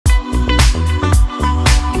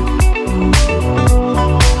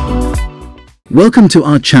Welcome to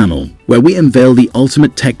our channel, where we unveil the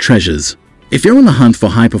ultimate tech treasures. If you're on the hunt for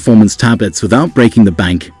high-performance tablets without breaking the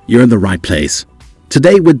bank, you're in the right place.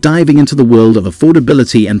 Today we're diving into the world of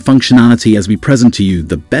affordability and functionality as we present to you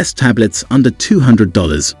the best tablets under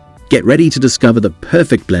 $200. Get ready to discover the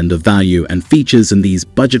perfect blend of value and features in these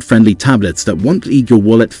budget-friendly tablets that won't leave your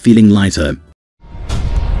wallet feeling lighter.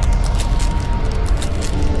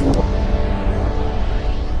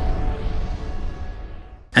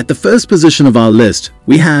 At the first position of our list,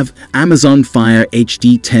 we have Amazon Fire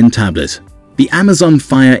HD 10 Tablet. The Amazon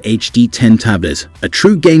Fire HD 10 Tablet, a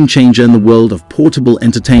true game-changer in the world of portable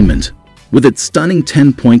entertainment. With its stunning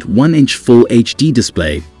 10.1-inch Full HD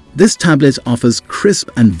display, this tablet offers crisp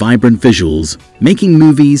and vibrant visuals, making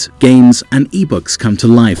movies, games, and ebooks come to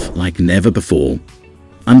life like never before.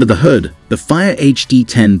 Under the hood, the Fire HD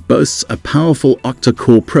 10 boasts a powerful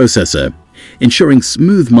octa-core processor, ensuring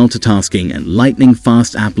smooth multitasking and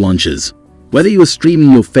lightning-fast app launches. Whether you are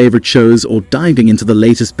streaming your favorite shows or diving into the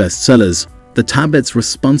latest bestsellers, the tablet's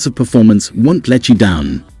responsive performance won't let you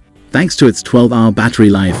down. Thanks to its 12-hour battery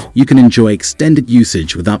life, you can enjoy extended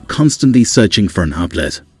usage without constantly searching for an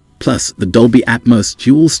outlet. Plus, the Dolby Atmos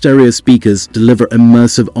dual stereo speakers deliver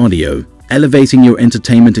immersive audio, elevating your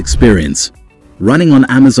entertainment experience. Running on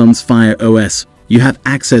Amazon's Fire OS, you have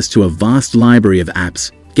access to a vast library of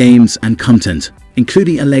apps, games, and content,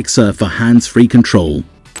 including Alexa for hands-free control.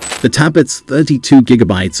 The tablet's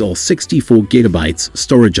 32GB or 64GB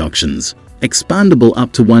storage options, expandable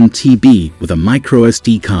up to 1 TB with a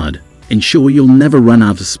microSD card, ensure you'll never run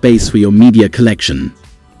out of space for your media collection.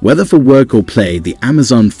 Whether for work or play, the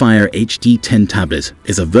Amazon Fire HD 10 tablet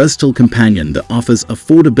is a versatile companion that offers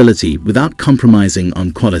affordability without compromising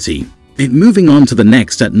on quality. Moving on to the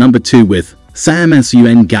next at number 2 with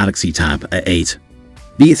Samsung Galaxy Tab M8.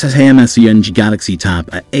 The Samsung Galaxy Tab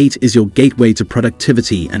M8 is your gateway to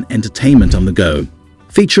productivity and entertainment on the go.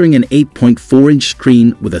 Featuring an 8.4-inch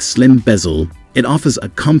screen with a slim bezel, it offers a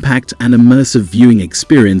compact and immersive viewing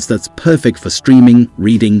experience that's perfect for streaming,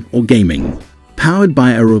 reading, or gaming. Powered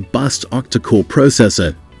by a robust octa-core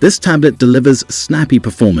processor, this tablet delivers snappy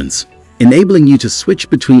performance, enabling you to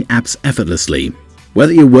switch between apps effortlessly.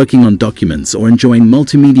 Whether you're working on documents or enjoying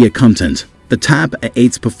multimedia content, the Tab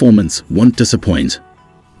M8's performance won't disappoint.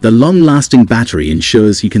 The long-lasting battery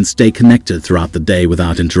ensures you can stay connected throughout the day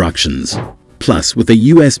without interruptions. Plus, with a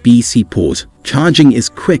USB-C port, charging is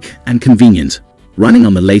quick and convenient. Running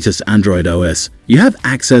on the latest Android OS, you have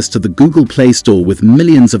access to the Google Play Store with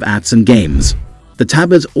millions of apps and games. The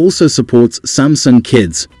tablet also supports Samsung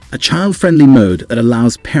Kids, a child-friendly mode that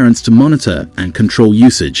allows parents to monitor and control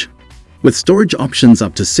usage. With storage options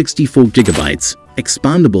up to 64GB,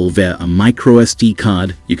 expandable via a microSD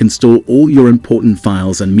card, you can store all your important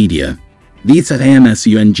files and media. The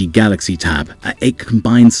Samsung Galaxy Tab M8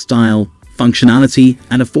 combines style, functionality,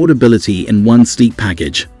 and affordability in one sleek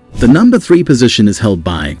package. The number 3 position is held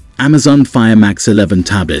by Amazon Fire Max 11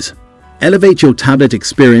 Tablet. Elevate your tablet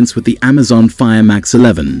experience with the Amazon Fire Max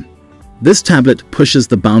 11. This tablet pushes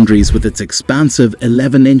the boundaries with its expansive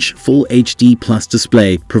 11-inch Full HD Plus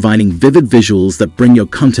display, providing vivid visuals that bring your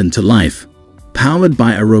content to life. Powered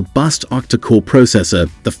by a robust octa-core processor,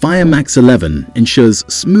 the Fire Max 11 ensures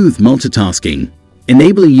smooth multitasking,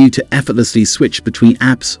 enabling you to effortlessly switch between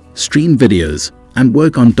apps, stream videos, and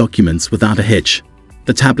work on documents without a hitch.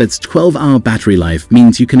 The tablet's 12-hour battery life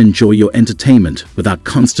means you can enjoy your entertainment without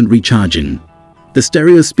constant recharging. The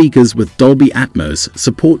stereo speakers with Dolby Atmos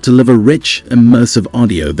support deliver rich, immersive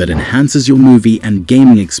audio that enhances your movie and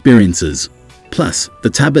gaming experiences. Plus, the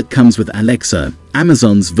tablet comes with Alexa,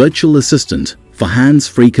 Amazon's virtual assistant, for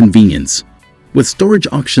hands-free convenience. With storage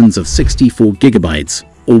options of 64GB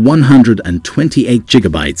or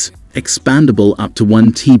 128GB, expandable up to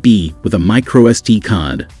 1 TB with a microSD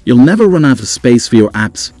card, you'll never run out of space for your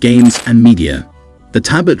apps, games, and media. The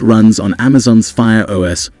tablet runs on Amazon's Fire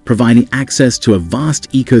OS, providing access to a vast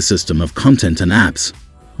ecosystem of content and apps.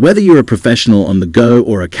 Whether you're a professional on the go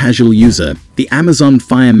or a casual user, the Amazon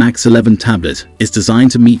Fire Max 11 tablet is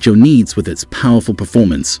designed to meet your needs with its powerful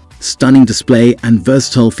performance, stunning display, and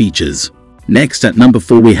versatile features. Next at number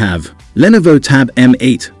 4 we have Lenovo Tab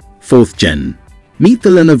M8 4th Gen. Meet the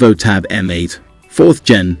Lenovo Tab M8 4th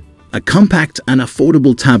Gen, a compact and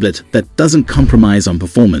affordable tablet that doesn't compromise on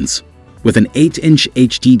performance. With an 8-inch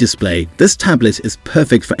HD display, this tablet is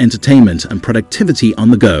perfect for entertainment and productivity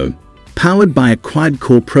on the go. Powered by a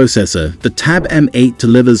quad-core processor, the Tab M8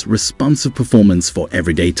 delivers responsive performance for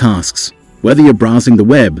everyday tasks. Whether you're browsing the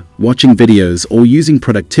web, watching videos, or using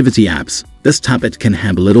productivity apps, this tablet can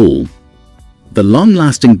handle it all. The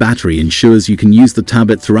long-lasting battery ensures you can use the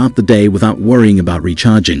tablet throughout the day without worrying about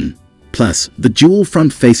recharging. Plus, the dual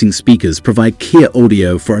front-facing speakers provide clear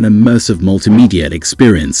audio for an immersive multimedia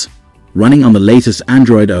experience. Running on the latest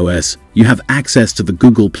Android OS, you have access to the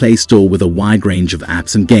Google Play Store with a wide range of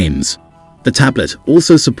apps and games. The tablet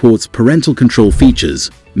also supports parental control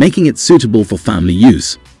features, making it suitable for family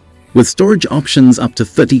use. With storage options up to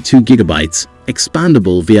 32 GB,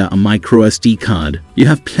 expandable via a microSD card, you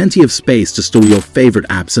have plenty of space to store your favorite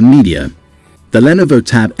apps and media. The Lenovo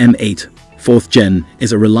Tab M8 4th Gen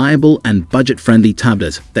is a reliable and budget-friendly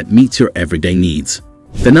tablet that meets your everyday needs.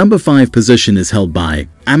 The number 5 position is held by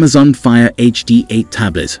Amazon Fire HD 8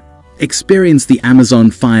 tablet. Experience the Amazon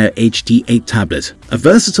Fire HD 8 tablet, a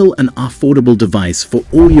versatile and affordable device for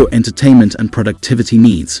all your entertainment and productivity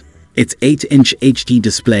needs. Its 8-inch HD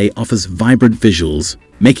display offers vibrant visuals,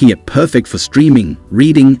 making it perfect for streaming,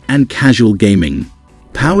 reading, and casual gaming.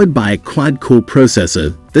 Powered by a quad-core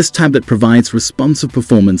processor, this tablet provides responsive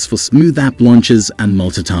performance for smooth app launches and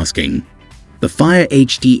multitasking. The Fire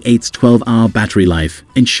HD 8's 12-hour battery life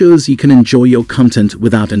ensures you can enjoy your content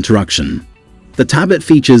without interruption. The tablet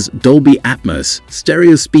features Dolby Atmos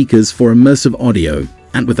stereo speakers for immersive audio,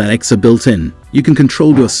 and with Alexa built in, you can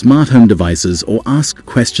control your smart home devices or ask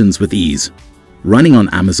questions with ease. Running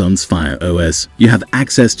on Amazon's Fire OS, you have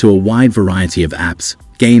access to a wide variety of apps,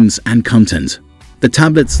 games, and content. The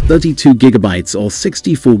tablet's 32 GB or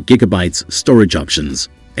 64 GB storage options,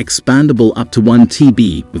 expandable up to 1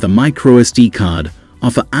 TB with a microSD card,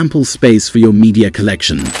 offer ample space for your media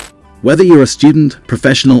collection. Whether you're a student,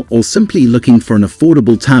 professional, or simply looking for an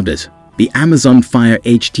affordable tablet, the Amazon Fire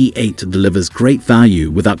HD 8 delivers great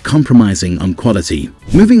value without compromising on quality.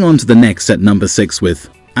 Moving on to the next at number 6 with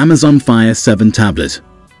Amazon Fire 7 tablet.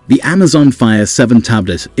 The Amazon Fire 7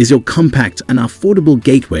 tablet is your compact and affordable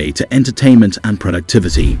gateway to entertainment and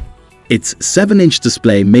productivity. Its 7-inch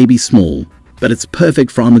display may be small, but it's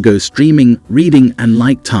perfect for on-the-go streaming, reading, and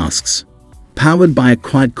light tasks. Powered by a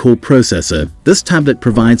quad-core processor, this tablet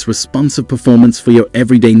provides responsive performance for your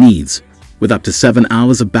everyday needs. With up to 7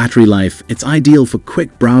 hours of battery life, it's ideal for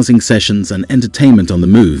quick browsing sessions and entertainment on the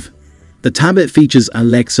move. The tablet features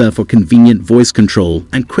Alexa for convenient voice control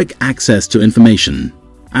and quick access to information.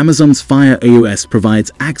 Amazon's Fire OS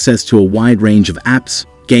provides access to a wide range of apps,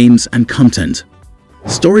 games, and content.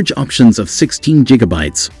 Storage options of 16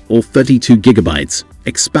 GB or 32 GB,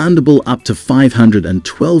 expandable up to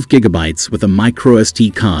 512 GB with a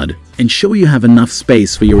microSD card, ensure you have enough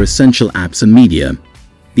space for your essential apps and media.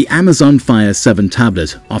 The Amazon Fire 7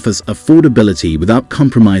 tablet offers affordability without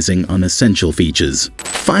compromising on essential features.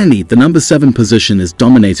 Finally, the number 7 position is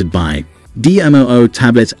dominated by DMOAO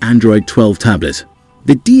Tablet Android 12 tablet.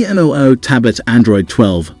 The DMOAO Tablet Android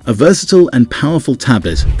 12, a versatile and powerful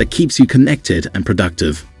tablet that keeps you connected and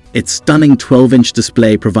productive. Its stunning 12-inch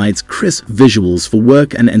display provides crisp visuals for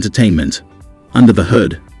work and entertainment. Under the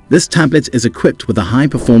hood, this tablet is equipped with a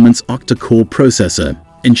high-performance octa-core processor,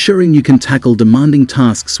 ensuring you can tackle demanding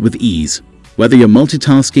tasks with ease. Whether you're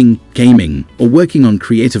multitasking, gaming, or working on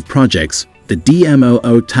creative projects, the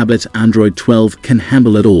DMOAO Tablet Android 12 can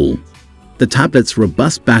handle it all. The tablet's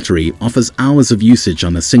robust battery offers hours of usage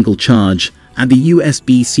on a single charge, and the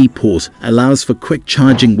USB-C port allows for quick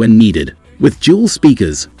charging when needed. With dual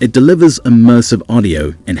speakers, it delivers immersive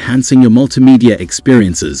audio, enhancing your multimedia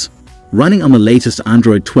experiences. Running on the latest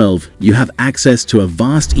Android 12, you have access to a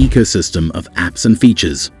vast ecosystem of apps and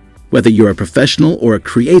features. Whether you're a professional or a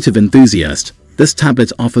creative enthusiast, this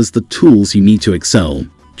tablet offers the tools you need to excel.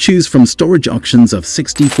 Choose from storage options of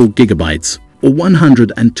 64 GB or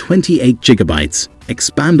 128 GB,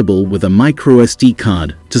 expandable with a microSD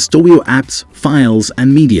card to store your apps, files,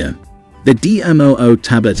 and media. The DMOAO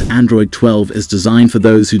Tablet Android 12 is designed for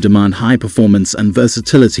those who demand high performance and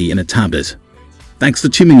versatility in a tablet. Thanks for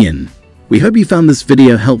tuning in. We hope you found this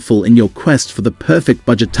video helpful in your quest for the perfect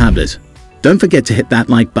budget tablet. Don't forget to hit that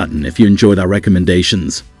like button if you enjoyed our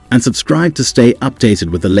recommendations, and subscribe to stay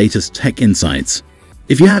updated with the latest tech insights.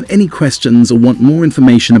 If you have any questions or want more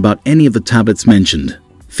information about any of the tablets mentioned,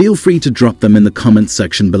 feel free to drop them in the comments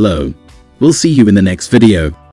section below. We'll see you in the next video.